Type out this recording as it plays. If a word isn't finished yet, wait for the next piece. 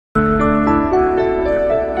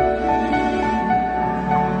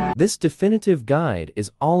This definitive guide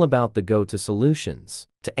is all about the go-to solutions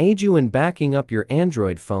to aid you in backing up your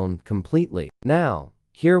Android phone completely. Now,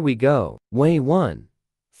 here we go. Way 1.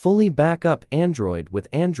 Fully back up Android with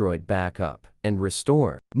Android Backup and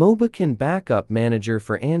Restore. Mobican Backup Manager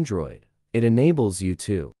for Android. It enables you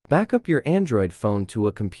to back up your Android phone to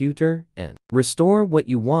a computer and restore what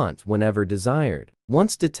you want whenever desired.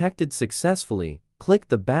 Once detected successfully, click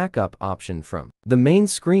the backup option from the main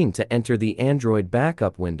screen to enter the Android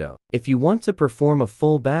backup window. If you want to perform a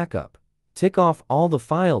full backup, tick off all the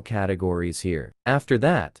file categories here. After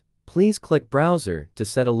that, please click Browser to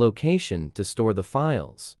set a location to store the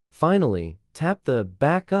files. Finally, tap the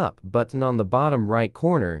Backup button on the bottom right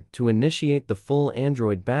corner to initiate the full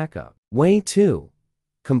Android backup. Way 2.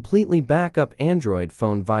 Completely back up Android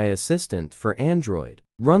phone via Assistant for Android.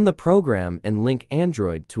 Run the program and link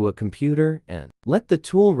Android to a computer and let the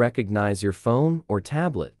tool recognize your phone or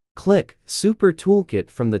tablet. Click Super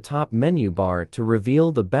Toolkit from the top menu bar to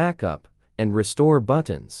reveal the Backup and Restore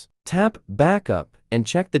buttons. Tap Backup and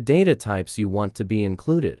check the data types you want to be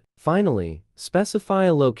included. Finally, specify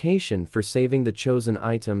a location for saving the chosen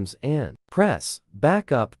items and press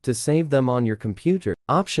Backup to save them on your computer.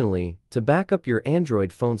 Optionally, to back up your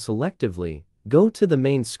Android phone selectively, go to the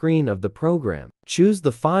main screen of the program. Choose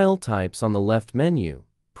the file types on the left menu,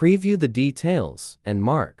 preview the details, and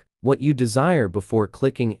mark what you desire before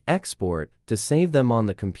clicking Export to save them on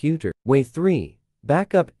the computer. Way 3.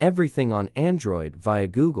 Back up everything on Android via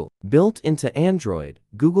Google. Built into Android,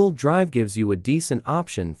 Google Drive gives you a decent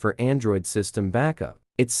option for Android system backup.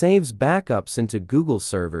 It saves backups into Google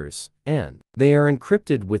servers, and they are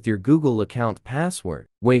encrypted with your Google account password.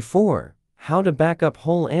 Way 4. How to back up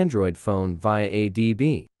whole Android phone via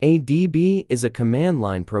ADB. ADB is a command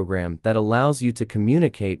line program that allows you to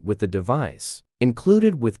communicate with the device.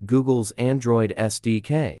 Included with Google's Android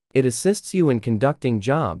SDK, it assists you in conducting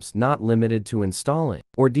jobs not limited to installing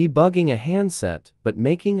or debugging a handset but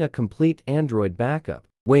making a complete Android backup.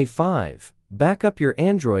 Way 5. Back up your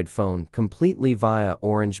Android phone completely via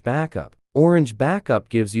Orange Backup. Orange Backup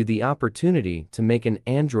gives you the opportunity to make an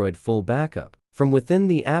Android full backup from within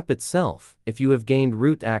the app itself. If you have gained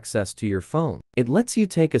root access to your phone, it lets you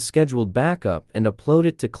take a scheduled backup and upload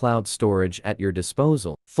it to cloud storage at your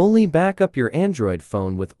disposal. Fully back up your Android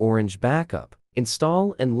phone with Orange Backup.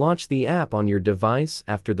 Install and launch the app on your device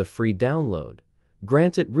after the free download.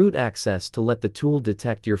 Grant it root access to let the tool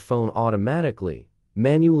detect your phone automatically.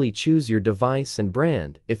 Manually choose your device and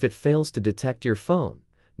brand if it fails to detect your phone.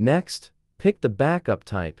 Next, pick the backup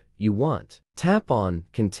type you want. Tap on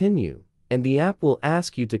Continue, and the app will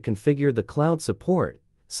ask you to configure the cloud support.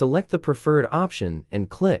 Select the preferred option and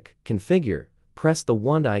click Configure. Press the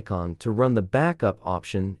wand icon to run the backup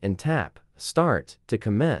option and tap Start to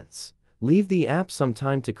commence. Leave the app some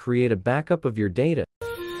time to create a backup of your data.